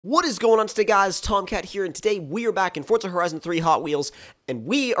What is going on today, guys? Tomcat here, and today we are back in Forza Horizon 3 Hot Wheels, and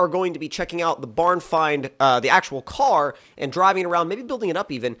we are going to be checking out the barn find, the actual car, and driving it around, maybe building it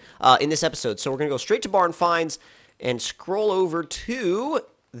up even, in this episode. So we're going to go straight to barn finds and scroll over to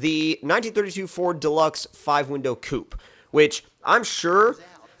the 1932 Ford Deluxe 5-window coupe, which I'm sure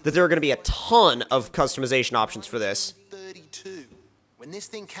that there are going to be a ton of customization options for this. 32. When this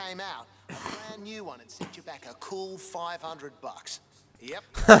thing came out, a brand new one had sent you back a cool $500. Yep.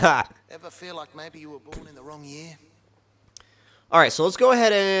 Ever feel like maybe you were born in the wrong year? Alright, so let's go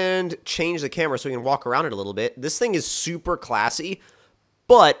ahead and change the camera so we can walk around it a little bit. This thing is super classy,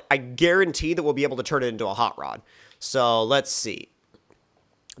 but I guarantee that we'll be able to turn it into a hot rod. So, let's see.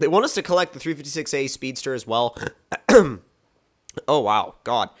 They want us to collect the 356A Speedster as well. Oh, wow.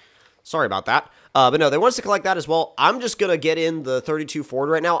 God. Sorry about that. But no, they want us to collect that as well. I'm just going to get in the 32 Ford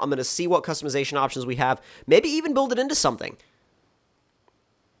right now. I'm going to see what customization options we have. Maybe even build it into something.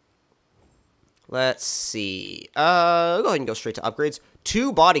 Let's see. Go ahead and go straight to upgrades.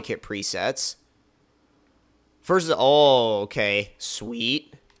 2 body kit presets. First is, oh, okay.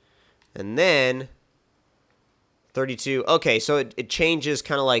 Sweet. And then 32. Okay, so it changes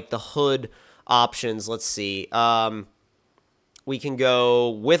kind of like the hood options. Let's see. We can go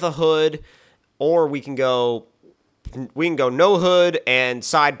with a hood, or we can go no hood and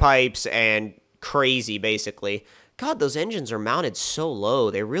side pipes and crazy, basically. God, those engines are mounted so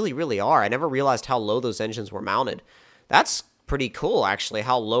low. They really, really are. I never realized how low those engines were mounted. That's pretty cool, actually,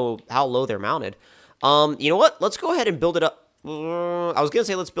 how low they're mounted. You know what? Let's go ahead and build it up. I was going to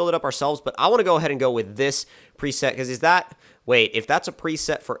say let's build it up ourselves, but I want to go ahead and go with this preset, because is that... Wait, if that's a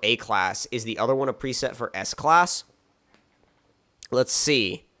preset for A-Class, is the other one a preset for S-Class? Let's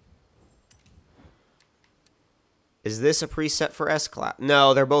see. Is this a preset for S-Class?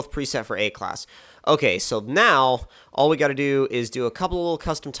 No, they're both preset for A-Class. Okay, so now, all we got to do is do a couple of little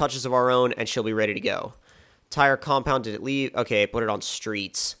custom touches of our own, and she'll be ready to go. Tire compound, did it leave? Okay, put it on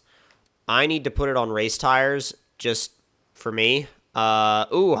streets. I need to put it on race tires, just for me.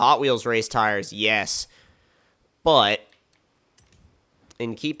 Ooh, Hot Wheels race tires, yes. But,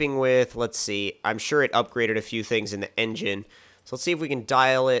 in keeping with, let's see, I'm sure it upgraded a few things in the engine. So let's see if we can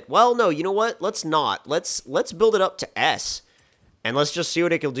dial it. Well, no, you know what? Let's not. Let's build it up to S. And let's just see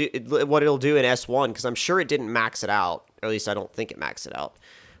what it'll do in S1, because I'm sure it didn't max it out. Or at least I don't think it maxed it out.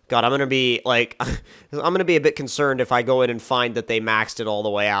 God, I'm going to be, like, I'm going to be a bit concerned if I go in and find that they maxed it all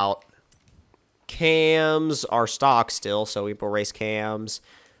the way out. Cams are stock still, so we will race cams.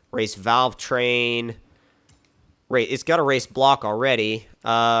 Race valve train. It's got a race block already.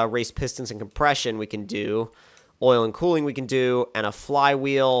 Race pistons and compression we can do. Oil and cooling we can do. And a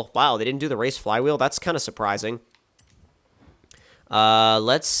flywheel. Wow, they didn't do the race flywheel? That's kind of surprising.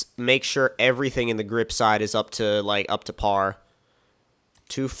 Let's make sure everything in the grip side is up to par.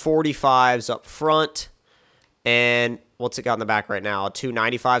 245s up front. And what's it got in the back right now?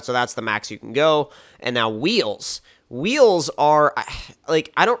 295, so that's the max you can go. And now wheels. Wheels are,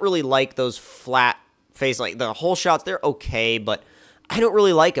 like, I don't really like those flat face, like, the whole shots, they're okay, but I don't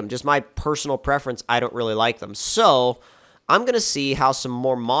really like them. Just my personal preference, I don't really like them. So I'm going to see how some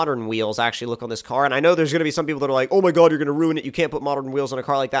more modern wheels actually look on this car. And I know there's going to be some people that are like, oh my god, you're going to ruin it. You can't put modern wheels on a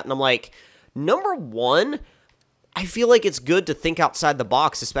car like that. And I'm like, number one, I feel like it's good to think outside the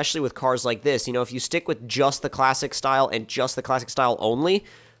box, especially with cars like this. You know, if you stick with just the classic style and just the classic style only,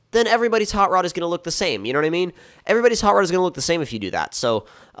 then everybody's hot rod is going to look the same. You know what I mean? Everybody's hot rod is going to look the same if you do that. So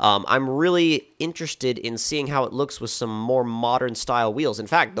I'm really interested in seeing how it looks with some more modern style wheels. In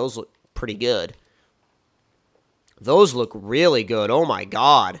fact, those look pretty good. Those look really good. Oh my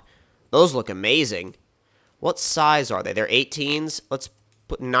god. Those look amazing. What size are they? They're 18s. Let's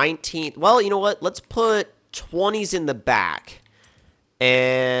put 19. Well, you know what? Let's put 20s in the back.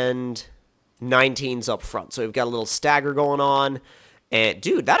 And 19s up front. So we've got a little stagger going on. And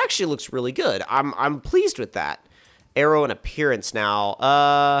dude, that actually looks really good. I'm pleased with that. Aero and appearance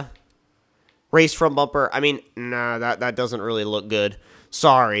now. Race front bumper. I mean, nah, that doesn't really look good.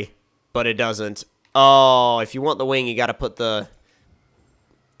 Sorry, but it doesn't. Oh, if you want the wing, you got to put you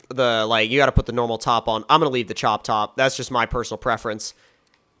got to put the normal top on. I'm going to leave the chop top. That's just my personal preference.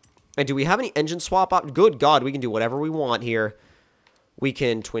 And do we have any engine swap op? Good God, we can do whatever we want here. We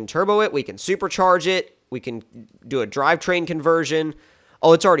can twin turbo it. We can supercharge it. We can do a drivetrain conversion.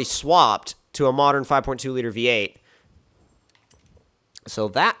 Oh, it's already swapped to a modern 5.2 liter V8. So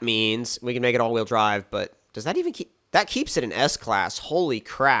that means we can make it all-wheel drive, but does that even keep... That keeps it in S-Class. Holy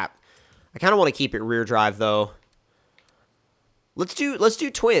crap. I kind of want to keep it rear drive, though. Let's do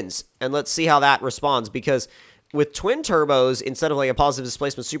twins, and let's see how that responds, because with twin turbos, instead of like a positive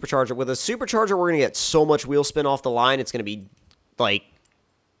displacement supercharger, with a supercharger, we're going to get so much wheel spin off the line, it's going to be, like,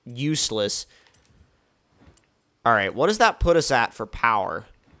 useless. All right, what does that put us at for power?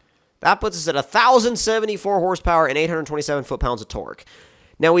 That puts us at 1,074 horsepower and 827 foot-pounds of torque.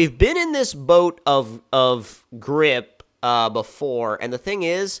 Now, we've been in this boat of grip before, and the thing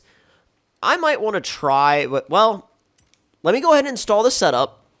is, I might want to try, but, well, let me go ahead and install the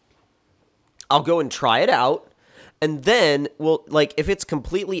setup. I'll go and try it out, and then we'll, like, if it's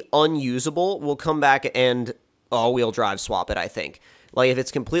completely unusable, we'll come back and all-wheel drive swap it, I think. Like, if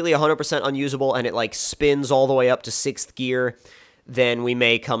it's completely 100% unusable and it, like, spins all the way up to 6th gear, then we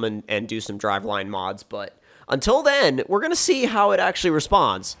may come and do some driveline mods. But until then, we're going to see how it actually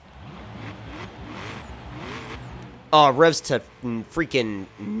responds. Oh, revs to freaking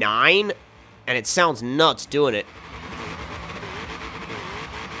 9, and it sounds nuts doing it.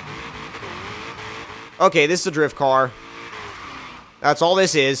 Okay, this is a drift car. That's all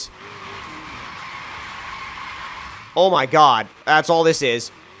this is. Oh my god, that's all this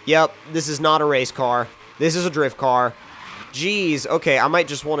is. Yep, this is not a race car. This is a drift car. Jeez, okay, I might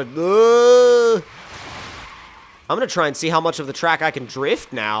just want to... I'm going to try and see how much of the track I can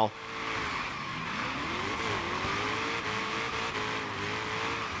drift now.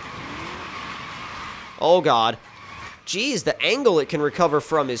 Oh god. Jeez, the angle it can recover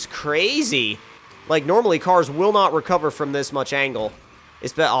from is crazy. Like, normally cars will not recover from this much angle.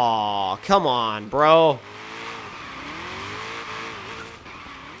 It's been... Aw, come on, bro.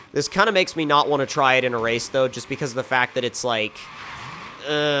 This kind of makes me not want to try it in a race, though, just because of the fact that it's, like,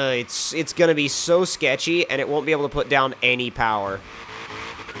 it's going to be so sketchy, and it won't be able to put down any power.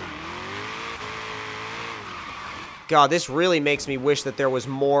 God, this really makes me wish that there was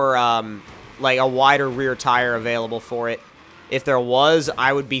more, like, a wider rear tire available for it. If there was,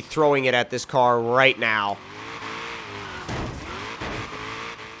 I would be throwing it at this car right now.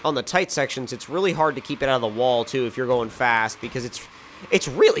 On the tight sections, it's really hard to keep it out of the wall, too, if you're going fast, because it's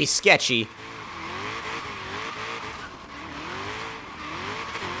really sketchy.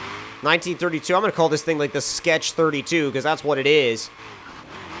 1932, I'm going to call this thing like the Sketch 32, because that's what it is.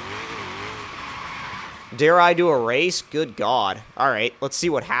 Dare I do a race? Good God. Alright, let's see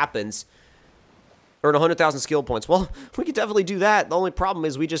what happens. Earn 100,000 skill points. Well, we could definitely do that. The only problem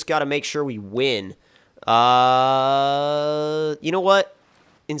is we just got to make sure we win. You know what?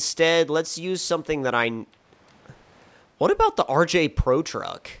 Instead, let's use something that What about the RJ Pro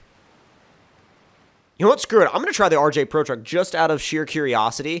Truck? You know what? Screw it. I'm going to try the RJ Pro Truck just out of sheer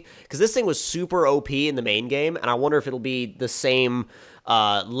curiosity, because this thing was super OP in the main game, and I wonder if it'll be the same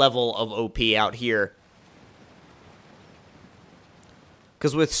level of OP out here.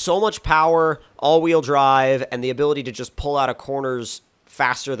 Because with so much power, all-wheel drive, and the ability to just pull out of corners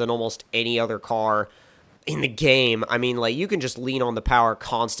faster than almost any other car in the game, I mean, like, you can just lean on the power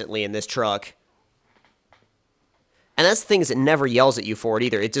constantly in this truck. And that's the thing, is it never yells at you for it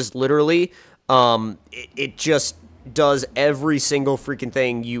either. It just literally, it just does every single freaking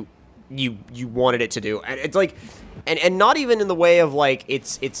thing you wanted it to do. And it's like, and not even in the way of, like,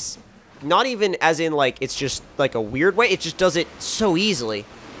 it's not even as in, like, it's just, like, a weird way. It just does it so easily.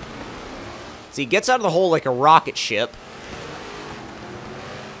 See, it gets out of the hole like a rocket ship.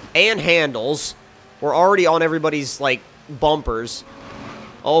 And handles. We're already on everybody's, like, bumpers.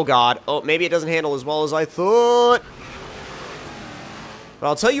 Oh, God. Oh, maybe it doesn't handle as well as I thought. But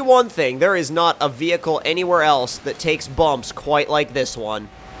I'll tell you one thing. There is not a vehicle anywhere else that takes bumps quite like this one.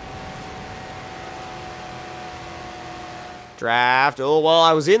 Draft. Oh, well,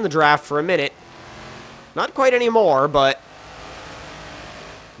 I was in the draft for a minute. Not quite anymore, but...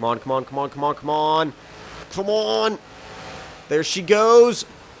 Come on, come on, come on, come on, come on. Come on. There she goes.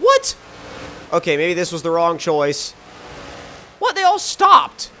 What? Okay, maybe this was the wrong choice. What? They all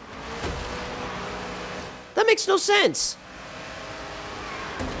stopped. That makes no sense.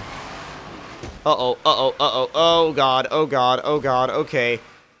 Uh-oh, uh-oh, uh-oh. Oh, God, oh, God, oh, God. Okay.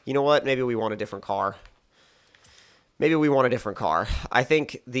 You know what? Maybe we want a different car. Maybe we want a different car. I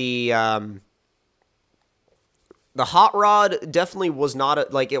think the Hot Rod definitely was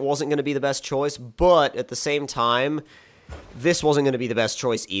not, like, it wasn't going to be the best choice, but at the same time, this wasn't going to be the best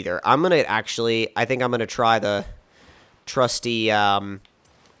choice either. I'm going to actually, I think I'm going to try the trusty, well,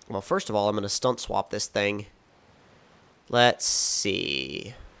 first of all, I'm going to stunt swap this thing. Let's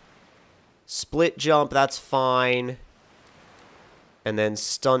see. Split jump, that's fine. And then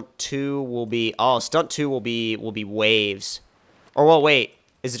stunt 2 will be... Oh, stunt 2 will be waves. Or, well, wait.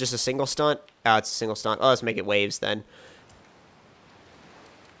 Is it just a single stunt? Oh, it's a single stunt. Oh, let's make it waves then.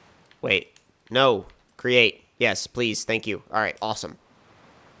 Wait. No. Create. Yes, please. Thank you. All right, awesome.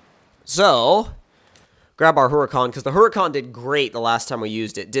 So, grab our Huracan, because the Huracan did great the last time we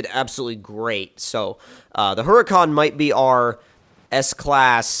used it. Did absolutely great. So, the Huracan might be our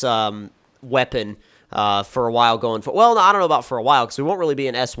S-class weapon for a while going for. Well, I don't know about for a while, because we won't really be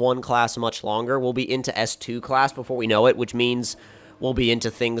in S1 class much longer. We'll be into S2 class before we know it, which means we'll be into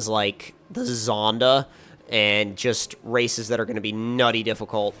things like the Zonda and just races that are going to be nutty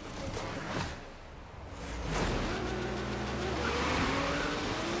difficult.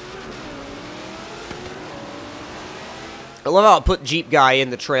 I love how it put Jeep Guy in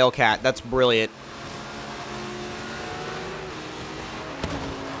the Trail Cat. That's brilliant.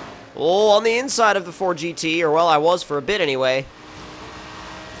 Oh, on the inside of the 4GT, or well, I was for a bit anyway.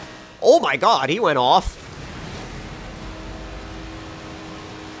 Oh my god, he went off.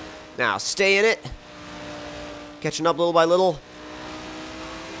 Now, stay in it. Catching up little by little.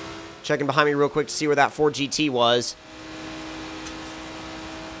 Checking behind me real quick to see where that 4GT was.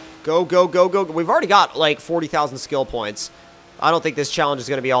 Go, go, go, go. We've already got, like, 40,000 skill points. I don't think this challenge is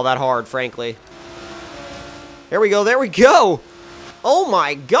going to be all that hard, frankly. There we go, there we go! Oh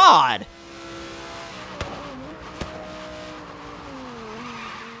my god!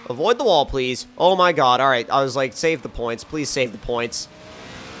 Avoid the wall, please. Oh my god, alright. I was like, save the points. Please save the points.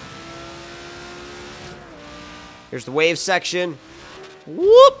 Here's the wave section.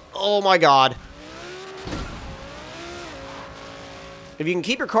 Whoop! Oh my god. If you can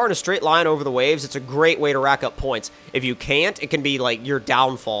keep your car in a straight line over the waves, it's a great way to rack up points. If you can't, it can be, like, your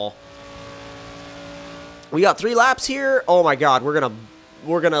downfall. We got 3 laps here. Oh, my God. We're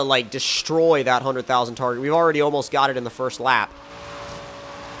gonna, like, destroy that 100,000 target. We've already almost got it in the first lap.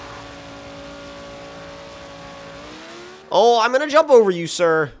 Oh, I'm gonna jump over you,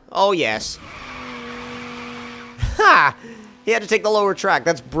 sir. Oh, yes. Ha! He had to take the lower track.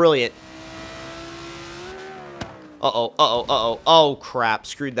 That's brilliant. Uh-oh, uh-oh, uh-oh. Oh, crap.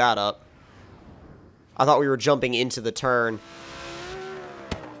 Screwed that up. I thought we were jumping into the turn.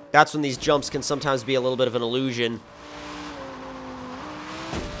 That's when these jumps can sometimes be a little bit of an illusion.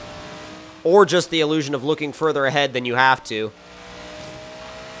 Or just the illusion of looking further ahead than you have to.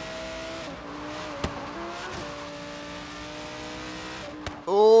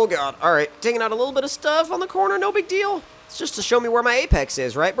 Oh, God. All right. Taking out a little bit of stuff on the corner. No big deal. It's just to show me where my apex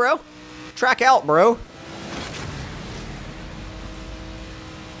is, right, bro? Track out, bro.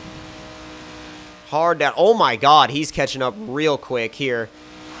 Hard down. Oh my god, he's catching up real quick here.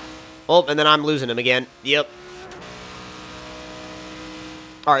 Oh, and then I'm losing him again. Yep.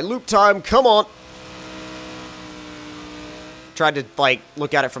 Alright, loop time. Come on. Tried to, like,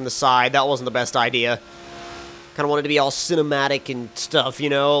 look at it from the side. That wasn't the best idea. Kind of wanted to be all cinematic and stuff, you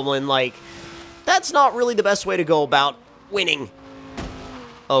know? And, like, that's not really the best way to go about winning.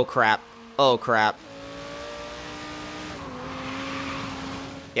 Oh, crap. Oh, crap.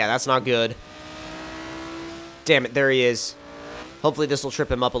 Yeah, that's not good. Damn it, there he is. Hopefully this will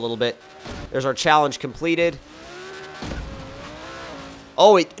trip him up a little bit. There's our challenge completed.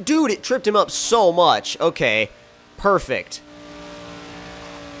 Oh, dude, it tripped him up so much. Okay, perfect.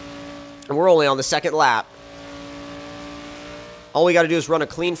 And we're only on the 2nd lap. All we got to do is run a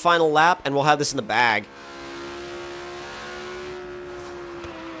clean final lap, and we'll have this in the bag.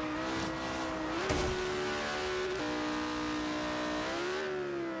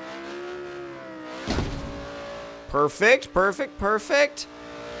 Perfect, perfect, perfect.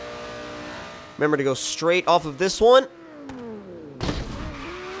 Remember to go straight off of this one.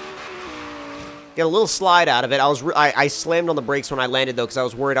 Get a little slide out of it. I slammed on the brakes when I landed, though, because I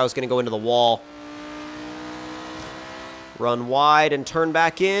was worried I was going to go into the wall. Run wide and turn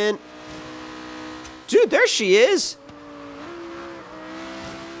back in. Dude, there she is.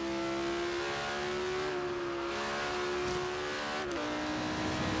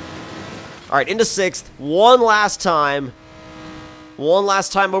 All right, into 6th. One last time. One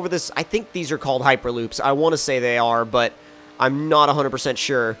last time over this. I think these are called Hyperloops. I want to say they are, but I'm not 100%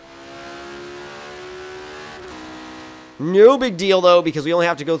 sure. No big deal, though, because we only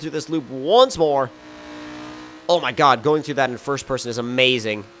have to go through this loop once more. Oh, my God. Going through that in first person is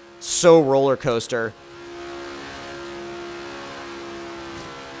amazing. So roller coaster.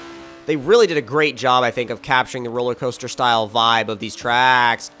 They really did a great job, I think, of capturing the roller coaster style vibe of these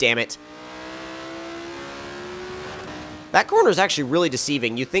tracks. Damn it. That corner is actually really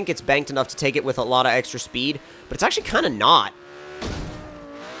deceiving. You think it's banked enough to take it with a lot of extra speed, but it's actually kind of not.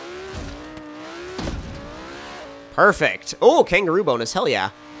 Perfect. Oh, kangaroo bonus. Hell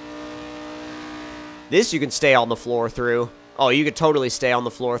yeah. This you can stay on the floor through. Oh, you could totally stay on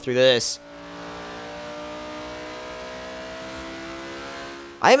the floor through this.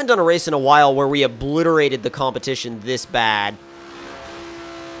 I haven't done a race in a while where we obliterated the competition this bad.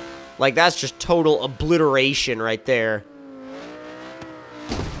 Like, that's just total obliteration right there.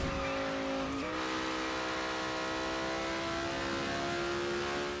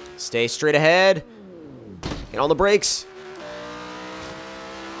 Stay straight ahead. Get on the brakes.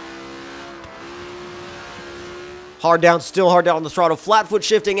 Hard down, still hard down on the throttle. Flat foot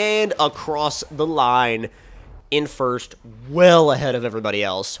shifting and across the line. In first, well ahead of everybody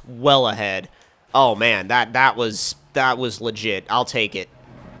else. Well ahead. Oh man, that was legit. I'll take it.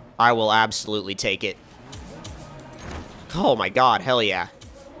 I will absolutely take it. Oh my god, hell yeah.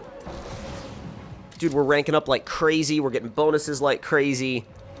 Dude, we're ranking up like crazy. We're getting bonuses like crazy.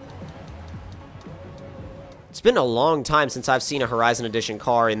 It's been a long time since I've seen a Horizon Edition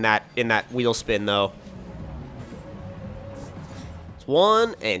car in that wheel spin though. It's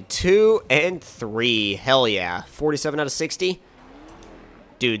 1 and 2 and 3. Hell yeah. 47 out of 60.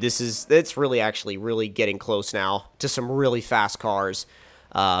 Dude, it's really actually really getting close now to some really fast cars.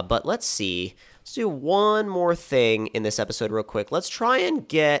 But let's see. Let's do one more thing in this episode real quick. Let's try and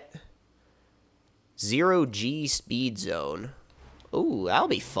get 0G speed zone. Ooh, that'll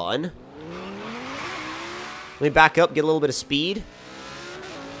be fun. Let me back up, get a little bit of speed.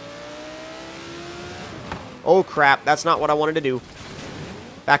 Oh crap, that's not what I wanted to do.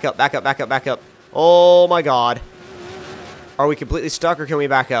 Back up, back up, back up, back up. Oh my god. Are we completely stuck or can we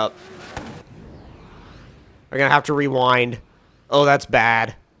back up? We're gonna have to rewind. Oh, that's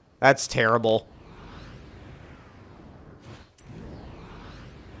bad. That's terrible.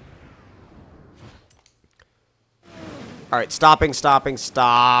 Alright, stopping, stopping,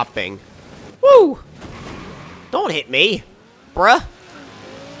 stopping. Woo! Don't hit me, bruh.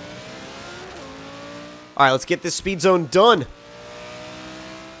 Alright, let's get this speed zone done.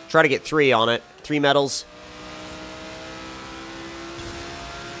 Try to get 3 on it. 3 medals.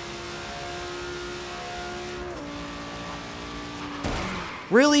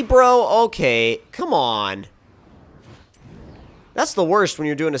 Really, bro? Okay, come on. That's the worst when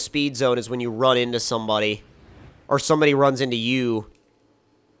you're doing a speed zone, is when you run into somebody. Or somebody runs into you.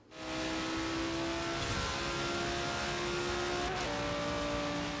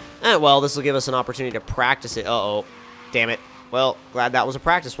 Well, this will give us an opportunity to practice it. Uh-oh. Damn it. Well, glad that was a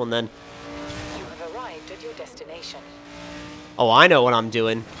practice one then. You have arrived at your destination. Oh, I know what I'm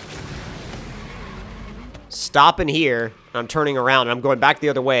doing. Stopping here, and I'm turning around, and I'm going back the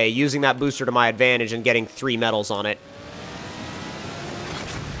other way, using that booster to my advantage and getting 3 medals on it.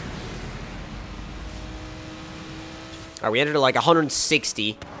 Alright, we entered at like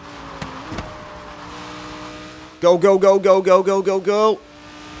 160. Go, go, go, go, go, go, go, go.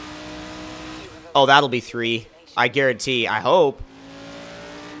 Oh, that'll be 3. I guarantee. I hope.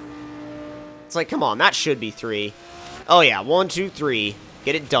 It's like, come on, that should be 3. Oh, yeah. 1, 2, 3.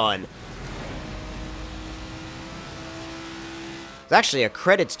 Get it done. There's actually a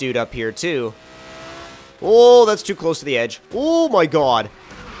credits dude up here, too. Oh, that's too close to the edge. Oh, my God.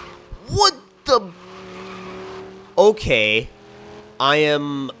 What the... Okay. I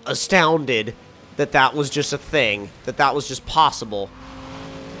am astounded that that was just a thing. That that was just possible.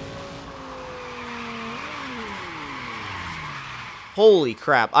 Holy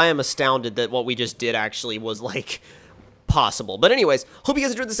crap, I am astounded that what we just did actually was, like, possible. But anyways, hope you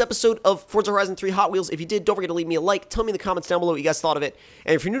guys enjoyed this episode of Forza Horizon 3 Hot Wheels. If you did, don't forget to leave me a like. Tell me in the comments down below what you guys thought of it.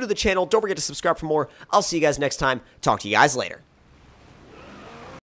 And if you're new to the channel, don't forget to subscribe for more. I'll see you guys next time. Talk to you guys later.